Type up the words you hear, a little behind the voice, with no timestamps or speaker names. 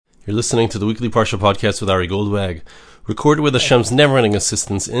You're listening to the weekly Parsha podcast with Ari Goldwag, recorded with Hashem's never-ending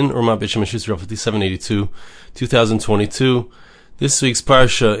assistance in Ramat Beit Shemesh Yisrael 5782, 2022. This week's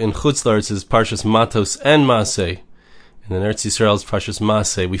Parsha in Chutz La'aretz is Parshas Matos and Maaseh, and in Eretz Yisrael is Parshas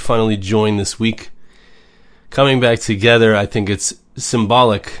Maaseh. We finally join this week. Coming back together, I think it's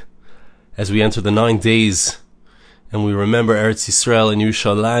symbolic as we enter the 9 days and we remember Eretz Yisrael and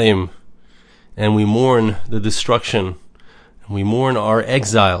Yerushalayim, and we mourn the destruction, and we mourn our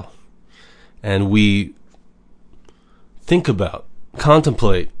exile, and we think about,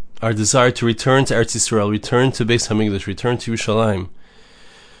 contemplate our desire to return to Eretz Yisrael, return to Beis Hamikdash, return to Yerushalayim.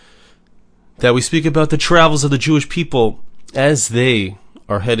 That we speak about the travels of the Jewish people as they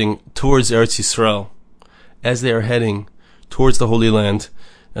are heading towards Eretz Yisrael, as they are heading towards the Holy Land.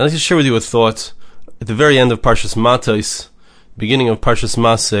 And I'd like to share with you a thought at the very end of Parshas Matos, beginning of Parshas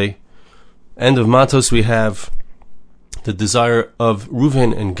Maaseh. End of Matos, we have the desire of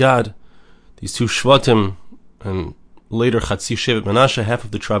Reuven and Gad, these two Shvatim, and later Chatzi Shevet Menashe, half of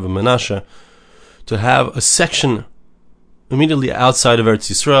the tribe of Menashe, to have a section immediately outside of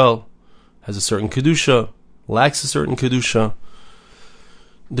Eretz Yisrael, has a certain Kedusha, lacks a certain Kedusha.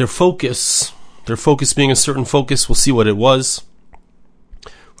 Their focus being a certain focus, we'll see what it was.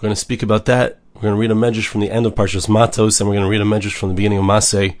 We're going to speak about that. We're going to read a medrash from the end of Parshas Matos, and we're going to read a medrash from the beginning of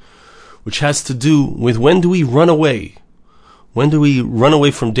Maaseh, which has to do with when do we run away? When do we run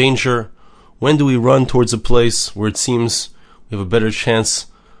away from danger? When do we run towards a place where it seems we have a better chance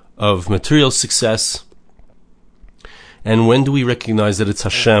of material success? And when do we recognize that it's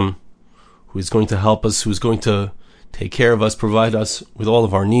Hashem who is going to help us, who is going to take care of us, provide us with all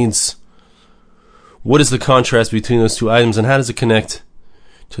of our needs? What is the contrast between those two items, and how does it connect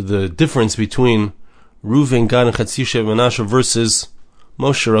to the difference between Reuven, Gad, and Chatzi Shevet Menashe versus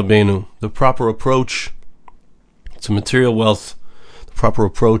Moshe Rabbeinu? The proper approach to material wealth, the proper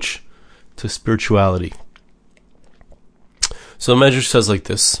approach to spirituality. So the Medrash says like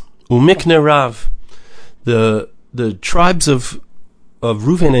this: Umikne Rav, the tribes of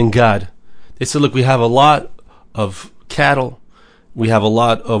Reuven and Gad, they said, look, we have a lot of cattle, we have a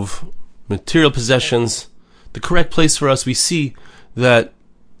lot of material possessions. The correct place for us, we see that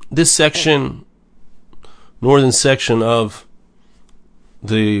this section, northern section of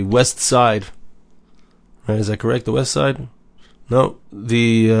the west side, right? Is that correct? The west side? No,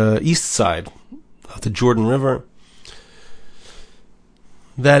 the east side of the Jordan River.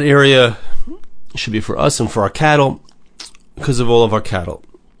 That area should be for us and for our cattle, because of all of our cattle.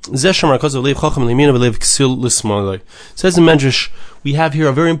 Says in Medrash, we have here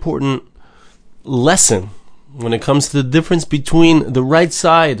a very important lesson when it comes to the difference between the right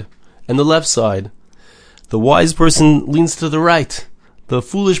side and the left side. The wise person leans to the right. The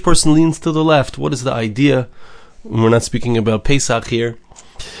foolish person leans to the left. What is the idea? We're not speaking about Pesach here.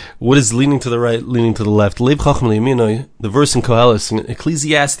 What is leaning to the right, leaning to the left? The verse in Koheles, in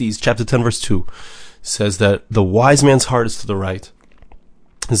Ecclesiastes, chapter 10, verse 2, says that the wise man's heart is to the right.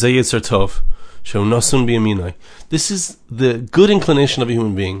 This is the good inclination of a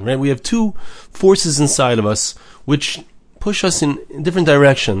human being, right? We have two forces inside of us which push us in different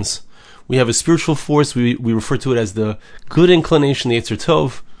directions. We have a spiritual force, we refer to it as the good inclination, the Yetzer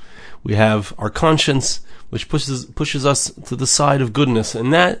Tov. We have our conscience, which pushes us to the side of goodness.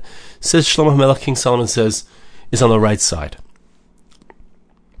 And that, says Shlomo HaMelech, King Solomon says, is on the right side.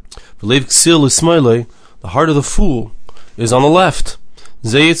 The heart of the fool is on the left.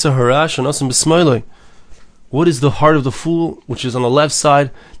 What is the heart of the fool, which is on the left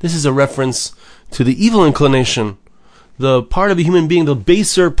side? This is a reference to the evil inclination, the part of the human being, the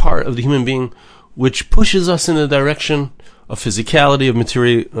baser part of the human being, which pushes us in the direction of physicality,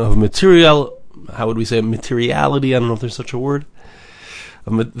 of material, how would we say, materiality? I don't know if there's such a word.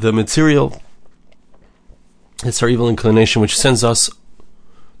 The material. It's our evil inclination, which sends us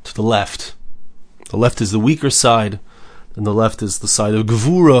to the left. The left is the weaker side, and the left is the side of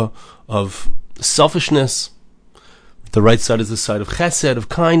gevura, of selfishness. The right side is the side of chesed, of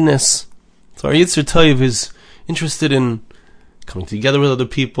kindness. So our Yetzer Tov is interested in coming together with other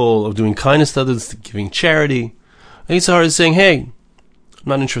people, of doing kindness to others, giving charity. Our Yetzer Hara is saying, hey, I'm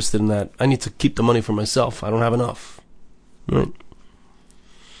not interested in that. I need to keep the money for myself. I don't have enough. Right?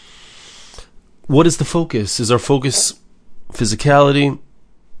 What is the focus? Is our focus physicality,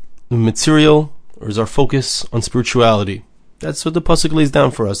 material, or is our focus on spirituality? That's what the pasuk lays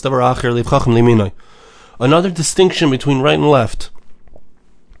down for us. Another distinction between right and left.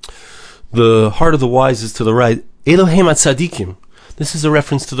 The heart of the wise is to the right. Elohem atzadikim. This is a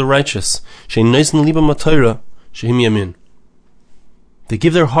reference to the righteous. They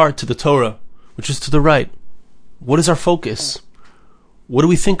give their heart to the Torah, which is to the right. What is our focus? what do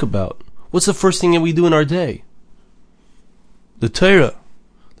we think about? What's the first thing that we do in our day? The Torah,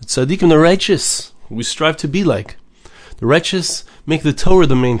 the tzaddikim, the righteous, who we strive to be like. The righteous make the Torah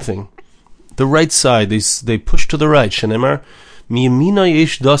the main thing. The right side, they push to the right. Shenemar, miyamina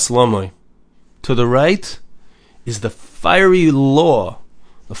yesh das lamai. To the right is the fiery law,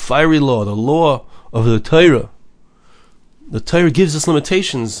 the law of the Torah. The Torah gives us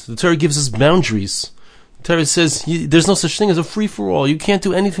limitations. The Torah gives us boundaries. The Torah says there's no such thing as a free-for-all. You can't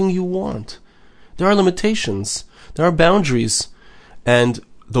do anything you want. There are limitations. There are boundaries. And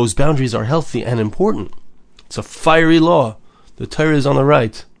those boundaries are healthy and important. It's a fiery law. The Torah is on the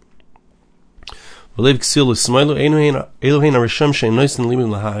right. The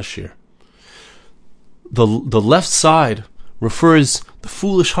left side refers, the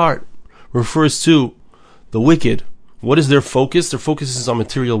foolish heart refers to the wicked. What is their focus? Their focus is on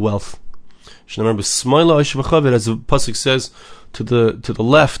material wealth. As the pasuk says, to the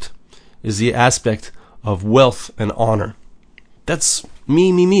left is the aspect of wealth and honor. That's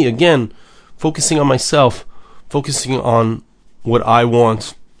me. Again, focusing on myself, focusing on what I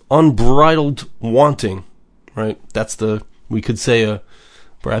want, unbridled wanting. Right? That's we could say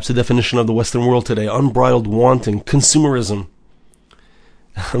perhaps a definition of the Western world today. Unbridled wanting, consumerism.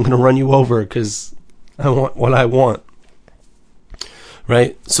 I'm going to run you over because I want what I want.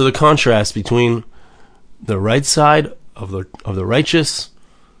 Right? So the contrast between the right side of the righteous,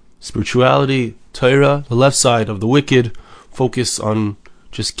 spirituality, Torah, the left side of the wicked, focus on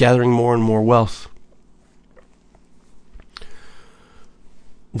just gathering more and more wealth.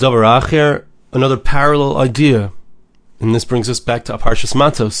 Davar Acher, another parallel idea, and this brings us back to Parshas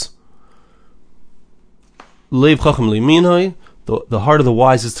Matos. Leiv Chacham Liminoi, the heart of the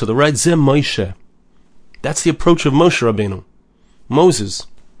wise is to the right. Zeh Moshe. That's the approach of Moshe Rabbeinu. Moses,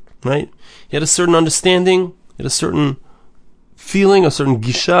 right? He had a certain understanding, he had a certain feeling, a certain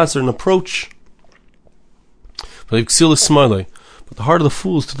gisha, a certain approach. But the heart of the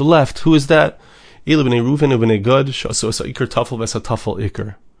fool is to the left. Who is that? This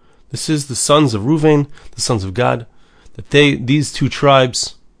is the sons of Reuven, the sons of Gad. That these two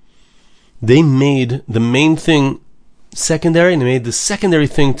tribes, they made the main thing secondary, and they made the secondary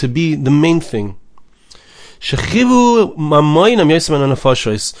thing to be the main thing. As the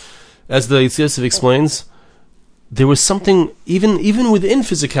Yitz Yosef explains, there was something even within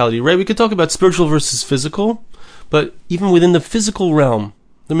physicality, right? We could talk about spiritual versus physical, but even within the physical realm,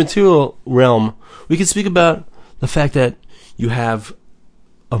 the material realm, we could speak about the fact that you have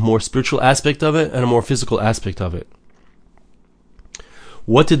a more spiritual aspect of it and a more physical aspect of it.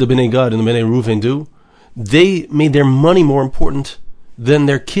 What did the Bnei Gad and the Bnei Reuven do? They made their money more important than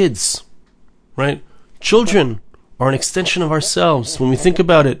their kids, right? Children are an extension of ourselves. When we think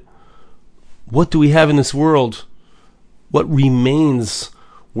about it, what do we have in this world? What remains?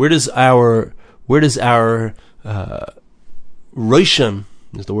 Where does our rosham,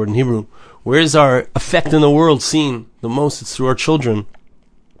 is the word in Hebrew, where is our effect in the world seen the most? It's through our children,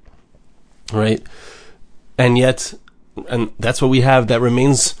 right? And that's what we have that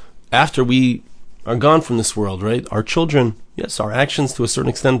remains after we are gone from this world, right? Our children, yes, our actions to a certain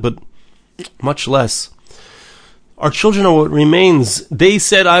extent, but much less. Our children are what remains. They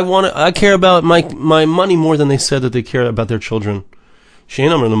said, I care about my money more than they said that they care about their children. They say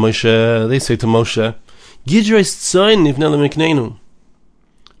to Moshe,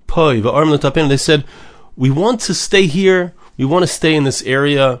 they said, we want to stay here, we want to stay in this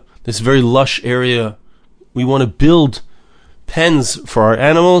area, this very lush area. We want to build pens for our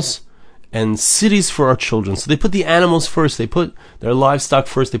animals and cities for our children. So they put the animals first, they put their livestock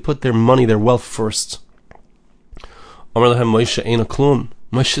first, they put their money, their wealth first.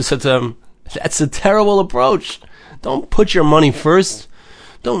 Moshe said to them, that's a terrible approach. Don't put your money first.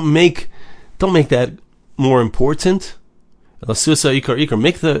 Don't make that more important. Make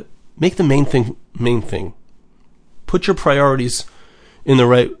the main thing. Put your priorities in the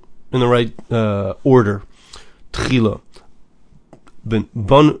right order. Tchila.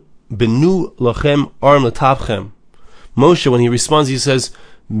 Benu lachem arm latavchem. Moshe, when he responds, he says,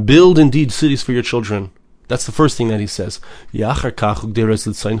 build indeed cities for your children. That's the first thing that he says. And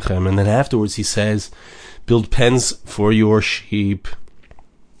then afterwards he says, build pens for your sheep.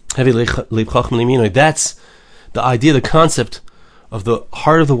 That's the idea, the concept of the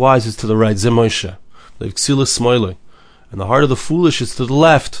heart of the wise is to the right. And the heart of the foolish is to the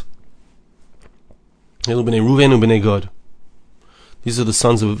left. These are the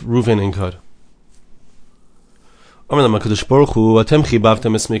sons of Reuven and Gad. HaKadosh Baruch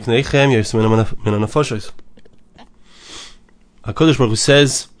Hu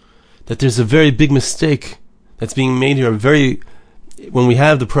says that there's a very big mistake that's being made here. when we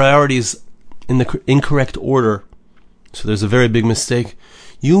have the priorities in the incorrect order, so there's a very big mistake.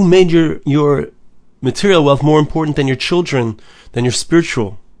 You made your material wealth more important than your children, than your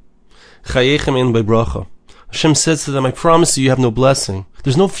spiritual. Chayechem ein bei bracha. Hashem says to them, I promise you have no blessing.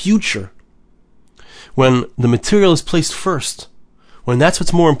 There's no future. When the material is placed first, when that's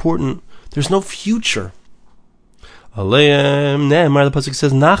what's more important, there's no future. Aleim Ne'emar, the pasuk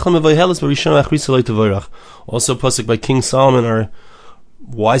says, Nachal mevoheles b'rishon achris lo tevorach. Also a pasuk by King Solomon, our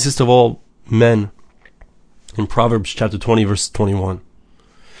wisest of all men, in Proverbs chapter 20, verse 21.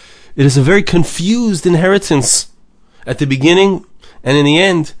 It is a very confused inheritance. At the beginning and in the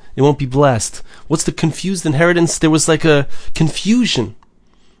end, it won't be blessed. What's the confused inheritance? There was like a confusion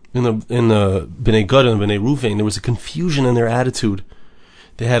in the Bnei Gad and Bnei Ruvain. There was a confusion in their attitude.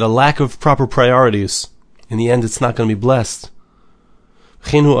 They had a lack of proper priorities. In the end, it's not going to be blessed.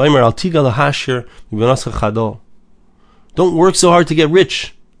 Don't work so hard to get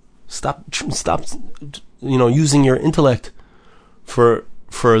rich. Stop, using your intellect for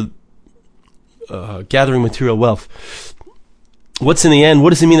gathering material wealth. What's in the end?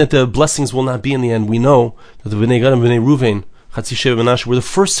 What does it mean that the blessings will not be in the end? We know that the Bnei Gad and Bnei Ruvain, Chatzi Sheva Menashe, were the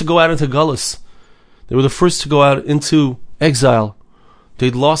first to go out into Galus. They were the first to go out into exile.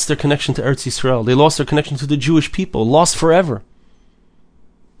 They'd lost their connection to Eretz Yisrael. They lost their connection to the Jewish people, lost forever.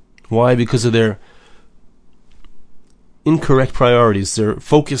 Why? Because of their incorrect priorities, their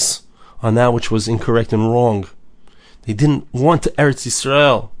focus on that which was incorrect and wrong. They didn't want to Eretz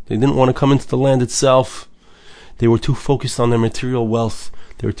Yisrael. They didn't want to come into the land itself. They were too focused on their material wealth.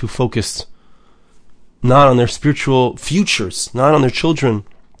 They were too focused not on their spiritual futures, not on their children,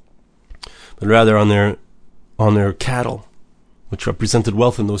 but rather on their cattle, which represented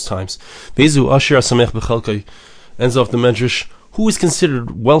wealth in those times. Bezu Asher Asamech Bechalkai ends off the Medrash. Who is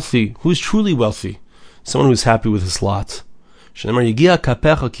considered wealthy? Who is truly wealthy? Someone who is happy with his lot.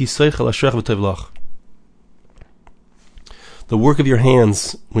 The work of your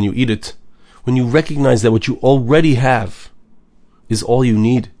hands, when you eat it, when you recognize that what you already have is all you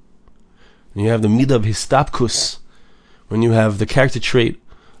need, when you have the midah of histapkus, when you have the character trait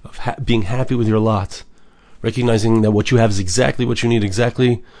of being happy with your lot, recognizing that what you have is exactly what you need,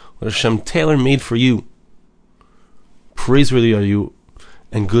 exactly what Hashem tailor-made for you, praiseworthy are you,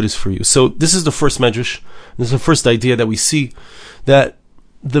 and good is for you. So this is the first medrash. This is the first idea that we see, that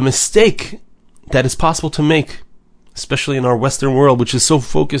the mistake that is possible to make, especially in our Western world, which is so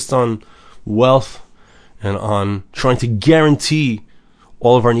focused on wealth and on trying to guarantee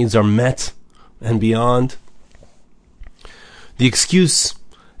all of our needs are met and beyond. The excuse,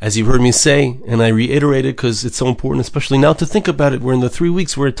 as you've heard me say, and I reiterate it because it's so important, especially now to think about it. We're in the 3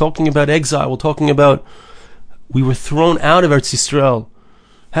 weeks, we're talking about exile, we're talking about we were thrown out of Eretz Yisrael.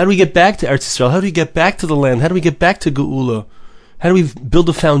 How do we get back to Eretz Yisrael? How do we get back to the land? How do we get back to Geula? How do we build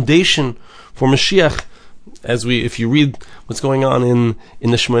a foundation for Mashiach? If you read what's going on in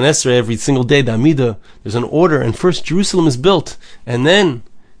the Shemoneh Esrei every single day, the Amidah, there's an order, and first Jerusalem is built, and then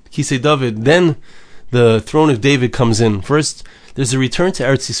Kisei David, then the throne of David comes in. First, there's a return to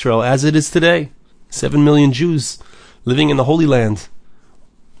Eretz Yisrael as it is today. 7 million Jews living in the Holy Land.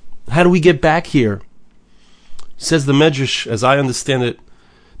 How do we get back here? Says the Medrash, as I understand it,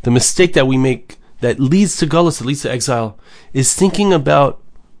 the mistake that we make that leads to Galus, that leads to exile, is thinking about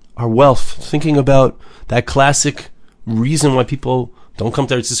our wealth, thinking about that classic reason why people don't come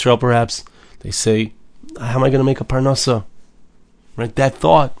to Eretz Yisrael, perhaps. They say, how am I going to make a parnasa? Right? That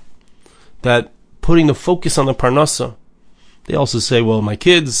thought, that putting the focus on the parnasa. They also say, well, my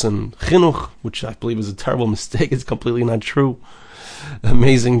kids and chinuch, which I believe is a terrible mistake. It's completely not true.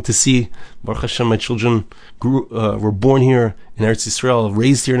 Amazing to see, Baruch Hashem, my children were born here in Eretz Yisrael,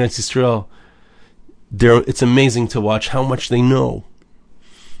 raised here in Eretz Yisrael. It's amazing to watch how much they know.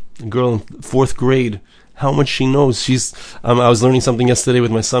 A girl in 4th grade, how much she knows. I was learning something yesterday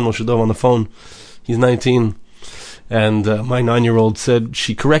with my son Moshe Dov on the phone. He's 19, and my 9-year-old said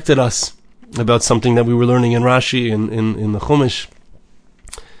she corrected us about something that we were learning in Rashi in the Chumash.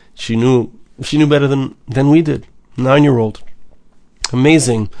 She knew better than we did. 9-year-old.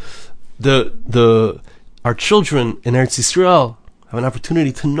 Amazing. Our children in Eretz Yisrael have an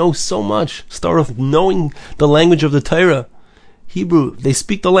opportunity to know so much. Start off knowing the language of the Torah. Hebrew, they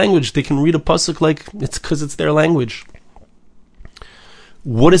speak the language. They can read a pasuk like it's because it's their language.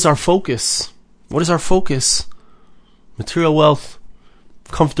 What is our focus? What is our focus? Material wealth,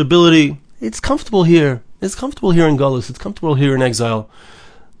 comfortability. It's comfortable here. It's comfortable here in Galus. It's comfortable here in exile.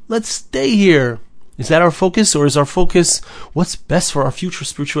 Let's stay here. Is that our focus, or is our focus what's best for our future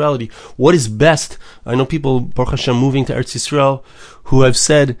spirituality? What is best? I know people, Baruch Hashem, moving to Eretz Yisrael, who have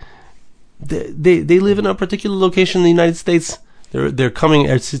said they live in a particular location in the United States. They're coming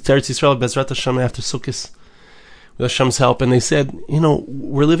to Eretz Yisrael, Bezrat Hashem, after Sukkot, with Hashem's help, and they said,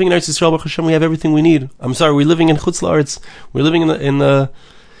 we're living in Eretz Yisrael, Baruch Hashem, we have everything we need. I'm sorry, we're living in Chutz La'aretz, we're living in the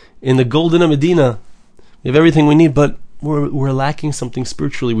golden Medina. We have everything we need, but we're lacking something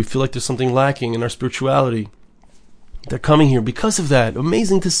spiritually. We feel like there's something lacking in our spirituality. They're coming here because of that.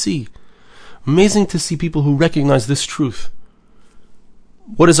 Amazing to see. Amazing to see people who recognize this truth.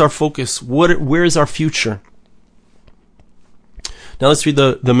 What is our focus? Where is our future? Now let's read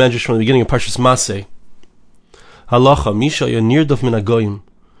the Medrash from the beginning of Parshas Maseh. Halacha, Misha Yanirdof min Hagoyim.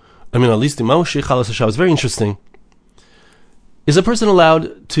 It's very interesting. Is a person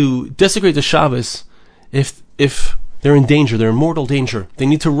allowed to desecrate the Shabbos if they're in danger, they're in mortal danger? They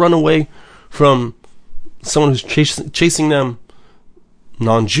need to run away from someone who's chasing them,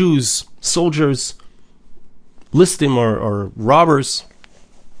 non-Jews, soldiers, listim or robbers.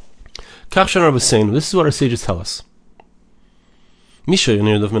 This is what our sages tell us. Indeed,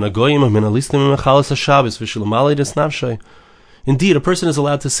 a person is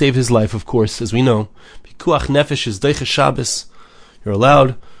allowed to save his life, of course, as we know. Pikuach nefesh is deicha Shabbos. You're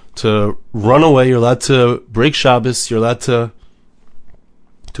allowed to run away, you're allowed to break Shabbos, you're allowed to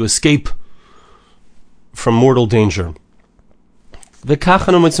escape from mortal danger. This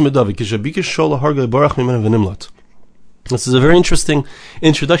is a very interesting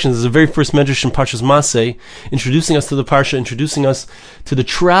introduction. This is the very first Medrash in Parshas Maseh, introducing us to the Parsha, introducing us to the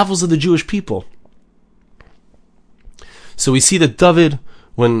travels of the Jewish people. So we see that David,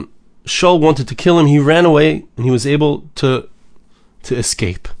 when Shaul wanted to kill him, he ran away and he was able to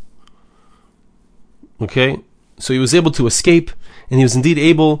escape. Okay? So he was able to escape, and he was indeed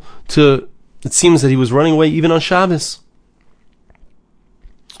able to, it seems that he was running away even on Shabbos.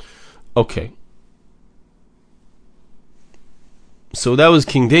 Okay. So that was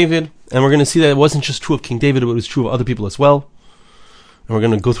King David, and we're going to see that it wasn't just true of King David, but it was true of other people as well. And we're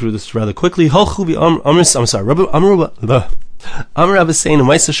going to go through this rather quickly. Our sages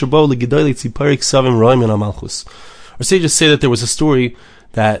say that there was a story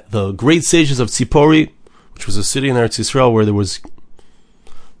that the great sages of Tzipori, which was a city in Eretz Yisrael where there was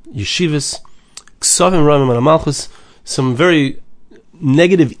yeshivas, some very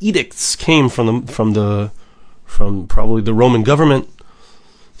negative edicts came from probably the Roman government.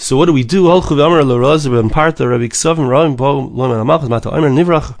 So what do we do? What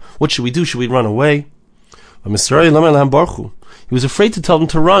should we do? Should we run away? He was afraid to tell them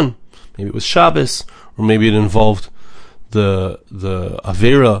to run. Maybe it was Shabbos, or maybe it involved the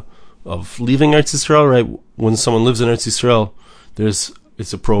Avera of leaving Eretz Yisrael, right? When someone lives in Eretz Yisrael,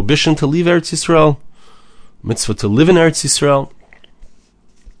 it's a prohibition to leave Eretz Yisrael, mitzvah to live in Eretz Yisrael.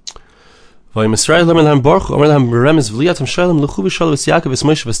 He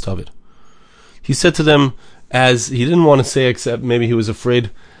said to them, as he didn't want to say, except maybe he was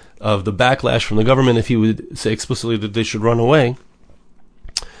afraid of the backlash from the government if he would say explicitly that they should run away.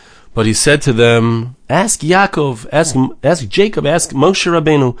 But he said to them, ask Yaakov, ask Jacob, ask Moshe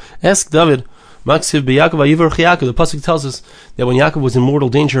Rabbeinu, ask David. The pasuk tells us that when Yaakov was in mortal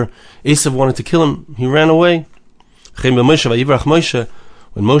danger, Esav wanted to kill him, he ran away.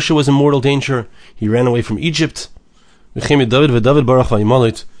 When Moshe was in mortal danger, he ran away from Egypt. There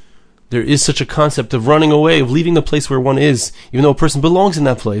is such a concept of running away, of leaving the place where one is, even though a person belongs in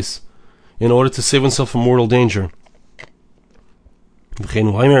that place, in order to save oneself from mortal danger.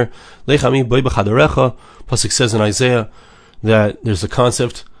 Pasuk says in Isaiah that there's a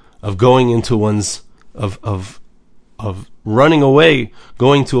concept of going into one's, of running away,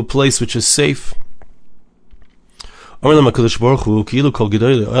 going to a place which is safe. Amar HaKadosh Baruch Hu, Ki'ilu kol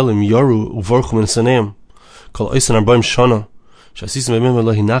gedolei ha'olam yoru uvorchu min saneim, kol oisan arbaim shana, she'asisim b'mim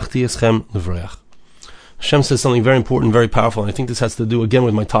lo hinachti eschem levroach. Hashem says something very important, very powerful, and I think this has to do again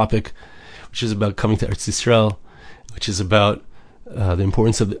with my topic, which is about coming to Eretz Yisrael, which is about the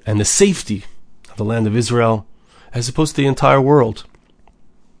importance of and the safety of the land of Israel, as opposed to the entire world.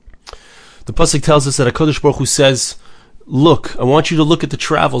 The pasuk tells us that HaKadosh Baruch Hu says, look, I want you to look at the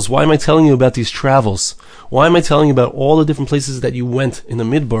travels. Why am I telling you about these travels? Why am I telling you about all the different places that you went in the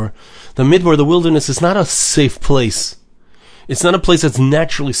Midbar? The Midbar, the wilderness, is not a safe place. It's not a place that's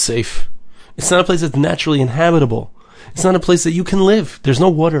naturally safe. It's not a place that's naturally inhabitable. It's not a place that you can live. There's no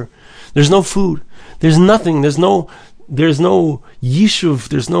water. There's no food. There's nothing. There's no yishuv.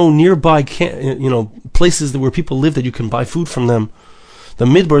 There's no nearby places where people live that you can buy food from them. The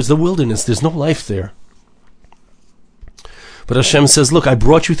Midbar is the wilderness. There's no life there. But Hashem says, look, I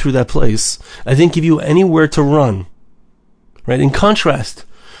brought you through that place. I didn't give you anywhere to run. Right? In contrast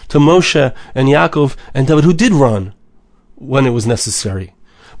to Moshe and Yaakov and David, who did run when it was necessary.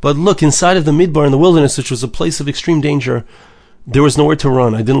 But look, inside of the Midbar in the wilderness, which was a place of extreme danger, there was nowhere to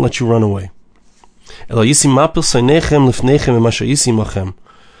run. I didn't let you run away. I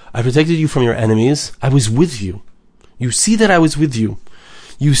protected you from your enemies. I was with you. You see that I was with you.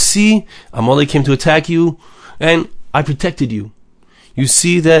 You see, Amalek came to attack you, and I protected you. You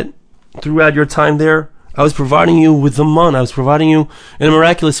see that throughout your time there, I was providing you with the man. I was providing you in a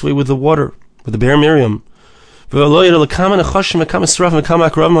miraculous way with the water, with the Be'er Miriam.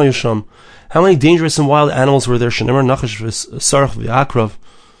 How many dangerous and wild animals were there? I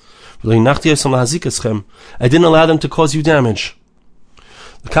didn't allow them to cause you damage.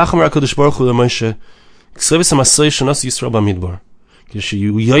 Hashem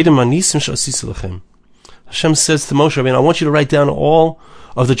says to Moshe Rabbeinu, I want you to write down all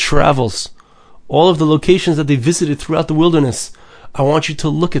of the travels, all of the locations that they visited throughout the wilderness. I want you to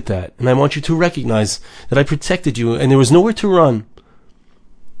look at that, and I want you to recognize that I protected you, and there was nowhere to run.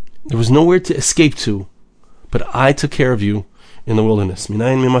 There was nowhere to escape to, but I took care of you in the wilderness. This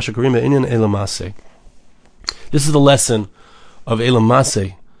is the lesson of Elam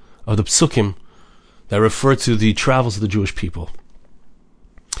Maseh, of the Psukim, that refer to the travels of the Jewish people.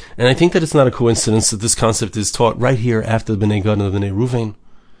 And I think that it's not a coincidence that this concept is taught right here after the Bnei Gad and the Bnei Ruvain,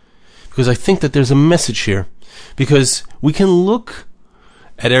 because I think that there's a message here. Because we can look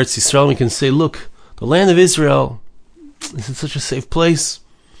at Eretz Yisrael and we can say, look, the land of Israel is such a safe place.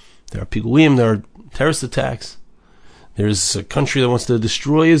 There are Piguim, there are terrorist attacks. There's a country that wants to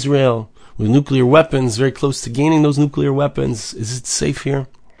destroy Israel with nuclear weapons, very close to gaining those nuclear weapons. Is it safe here?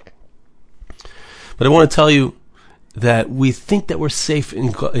 But I want to tell you that we think that we're safe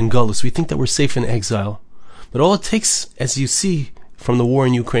in Galus. We think that we're safe in exile. But all it takes, as you see from the war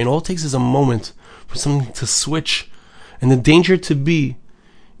in Ukraine, all it takes is a moment for something to switch, and the danger to be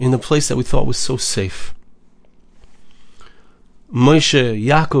in the place that we thought was so safe. Moshe,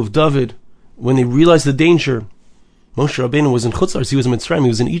 Yaakov, David, when they realized the danger, Moshe Rabbeinu was in Chutz La'aretz, he was in Mitzrayim, he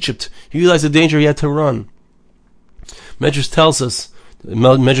was in Egypt. He realized the danger, he had to run. Medrash tells us,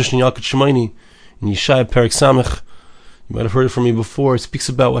 Medrash Yalkut Shemaini, in Yeshaya Perek Samech, you might have heard it from me before, it speaks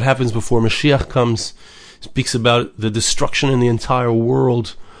about what happens before Mashiach comes. It speaks about the destruction in the entire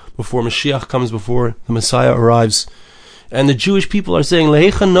world before Mashiach comes, before the Messiah arrives. And the Jewish people are saying,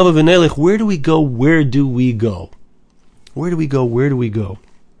 Lehecha nava v'nelech, where do we go? Where do we go? Where do we go? Where do we go?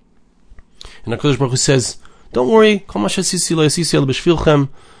 And HaKadosh Baruch Hu says, don't worry,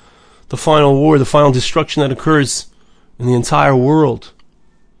 the final war, the final destruction that occurs in the entire world.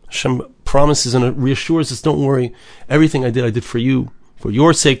 Hashem promises and reassures us, don't worry, everything I did for you, for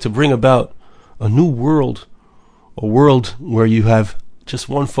your sake, to bring about a new world, a world where you have just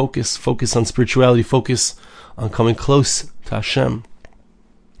one focus on spirituality, focus on coming close to Hashem.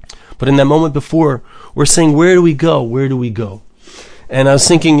 But in that moment before, we're saying, where do we go? Where do we go? And I was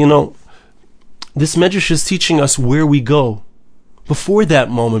thinking, this Medrash is teaching us where we go before that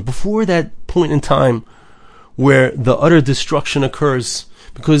moment, before that point in time where the utter destruction occurs.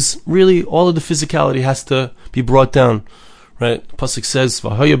 Because really, all of the physicality has to be brought down. Right? The Pasuk says,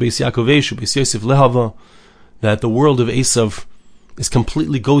 V'haya beis Yaakov Eshu, beis Yosef lehava, that the world of Esav is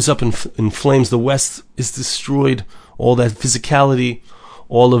completely goes up in flames. The west is destroyed. All that physicality,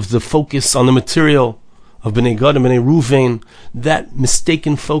 all of the focus on the material of Bnei Gad and Bnei Ruvain, that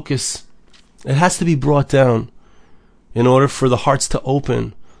mistaken focus, it has to be brought down in order for the hearts to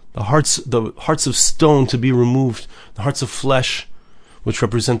open, the hearts of stone to be removed, the hearts of flesh, which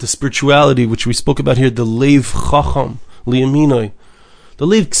represent the spirituality which we spoke about here, the Leiv Chacham Liyaminoi, the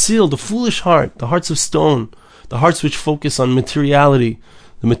Leiv Ksil, the foolish heart, the hearts of stone, the hearts which focus on materiality,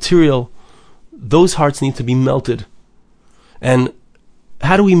 the material, those hearts need to be melted. And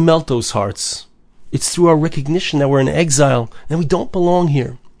how do we melt those hearts? It's through our recognition that we're in exile and we don't belong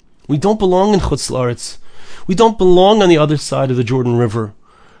here. We don't belong in Chutz La'aretz. We don't belong on the other side of the Jordan River.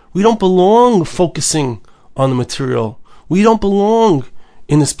 We don't belong focusing on the material. We don't belong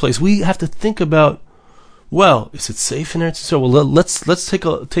in this place. We have to think about, well, is it safe in Eretz Yisrael? Well, let's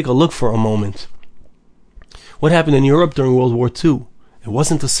take a look for a moment. What happened in Europe during World War II? It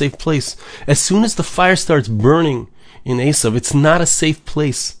wasn't a safe place. As soon as the fire starts burning in Esav, it's not a safe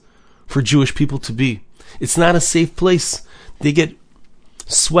place for Jewish people to be. It's not a safe place. They get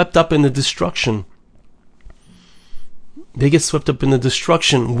swept up in the destruction.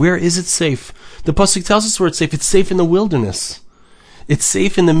 Where is it safe? The Pasuk tells us where it's safe. It's safe in the wilderness. It's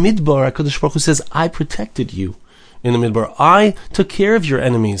safe in the Midbar. HaKadosh Baruch Hu says, I protected you in the Midbar. I took care of your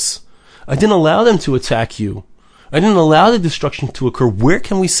enemies. I didn't allow them to attack you. I didn't allow the destruction to occur. Where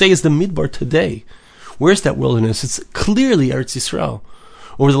can we say is the Midbar today? Where's that wilderness? It's clearly Eretz Yisrael.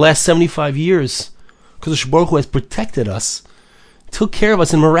 Over the last 75 years, HaKadosh Baruch Hu has protected us, took care of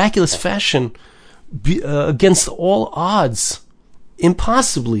us in miraculous fashion, against all odds.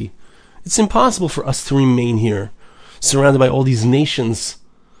 impossibly. It's impossible for us to remain here, surrounded by all these nations,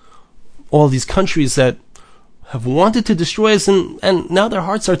 all these countries that have wanted to destroy us, and now their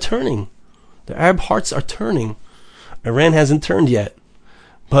hearts are turning. The Arab hearts are turning. Iran hasn't turned yet,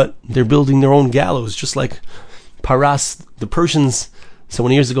 but they're building their own gallows, just like Paras, the Persians. So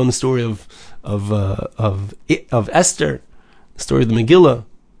many years ago in the story of Esther, the story of the Megillah,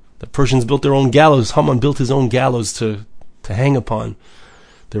 the Persians built their own gallows. Haman built his own gallows to hang upon.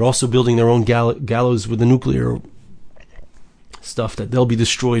 They're also building their own gallows with the nuclear stuff that they'll be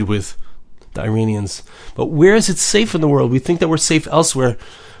destroyed with, the Iranians. But where is it safe in the world? We think that we're safe elsewhere,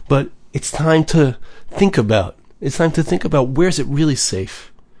 but it's time to think about. It's time to think about, where is it really safe?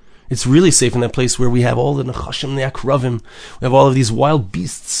 It's really safe in that place where we have all the Nechashim, the Akravim. We have all of these wild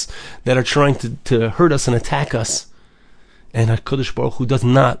beasts that are trying to hurt us and attack us. And HaKadosh Baruch Hu does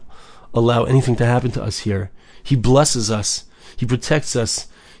not allow anything to happen to us here. He blesses us. He protects us.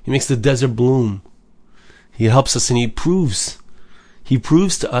 He makes the desert bloom. He helps us, and He proves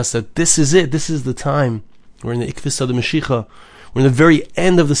to us that this is it. This is the time. We're in the Ikvis of the Mashiach. We're in the very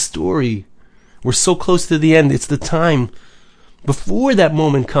end of the story. We're so close to the end. It's the time before that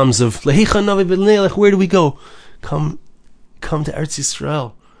moment comes of Lehicha Navi B'Neilech. Where do we go? Come to Eretz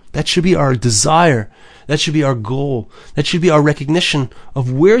Yisrael. That should be our desire. That should be our goal. That should be our recognition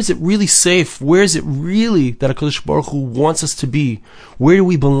of, where is it really safe? Where is it really that HaKadosh Baruch Hu wants us to be? Where do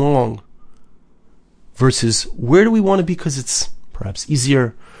we belong? Versus, where do we want to be because it's perhaps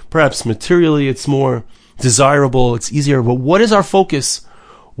easier, perhaps materially it's more desirable, it's easier. But what is our focus?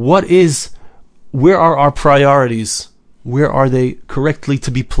 Where are our priorities? Where are they correctly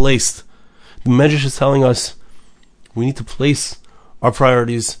to be placed? The Medrash is telling us we need to place our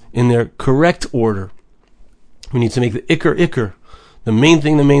priorities in their correct order. We need to make the ikr, the main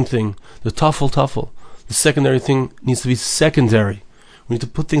thing, the tafel. The secondary thing needs to be secondary. We need to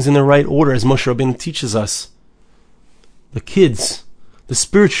put things in the right order, as Moshe Rabbeinu teaches us. The kids, the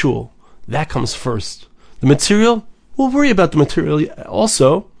spiritual, that comes first. The material, we'll worry about the material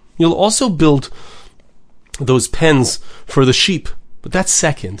also. You'll also build those pens for the sheep, but that's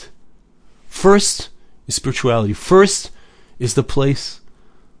second. First is spirituality. First is the place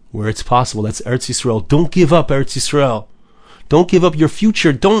where it's possible. That's Eretz Yisrael. Don't give up Eretz Yisrael. Don't give up your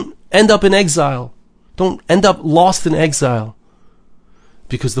future. Don't end up in exile. Don't end up lost in exile,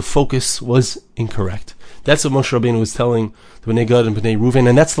 because the focus was incorrect. That's what Moshe Rabbeinu was telling the Bnei Gad and Bnei Reuven,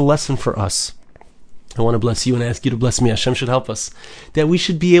 and that's the lesson for us. I want to bless you and ask you to bless me. Hashem should help us, that we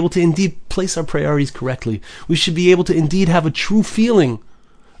should be able to indeed place our priorities correctly. We should be able to indeed have a true feeling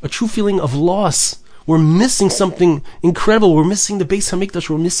of loss. We're missing something incredible. We're missing the Beis HaMikdash.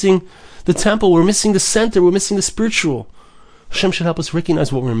 We're missing the temple. We're missing the center. We're missing the spiritual. Hashem should help us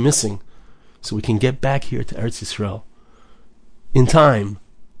recognize what we're missing, so we can get back here to Eretz Yisrael in time.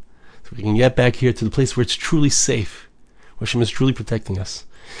 So we can get back here to the place where it's truly safe, where Hashem is truly protecting us.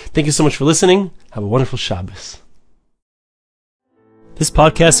 Thank you so much for listening. Have a wonderful Shabbos. This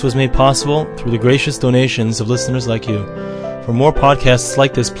podcast was made possible through the gracious donations of listeners like you. For more podcasts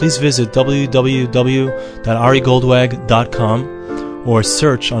like this, please visit www.arigoldwag.com or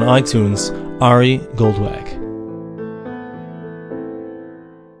search on iTunes Ari Goldwag.